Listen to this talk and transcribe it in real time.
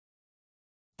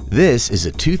This is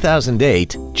a 2008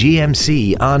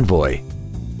 GMC Envoy.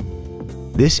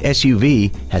 This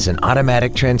SUV has an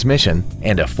automatic transmission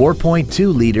and a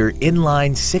 4.2-liter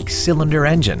inline six-cylinder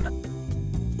engine.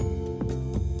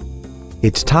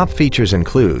 Its top features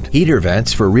include heater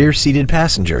vents for rear-seated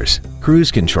passengers,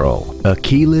 cruise control, a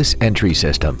keyless entry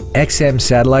system, XM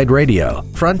satellite radio,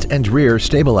 front and rear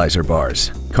stabilizer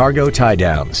bars, cargo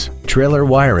tie-downs, trailer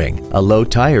wiring, a low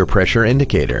tire pressure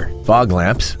indicator, fog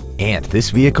lamps, and this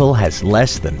vehicle has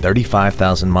less than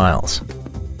 35,000 miles.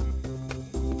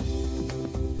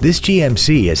 This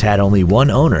GMC has had only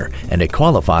one owner and it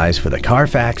qualifies for the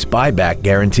Carfax buyback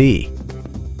guarantee.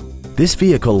 This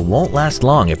vehicle won't last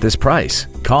long at this price.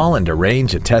 Call and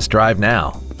arrange a test drive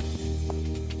now.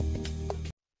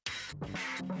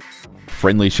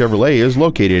 Friendly Chevrolet is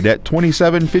located at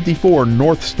 2754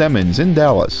 North Stemmons in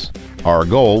Dallas. Our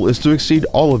goal is to exceed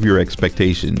all of your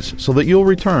expectations so that you'll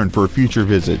return for future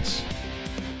visits.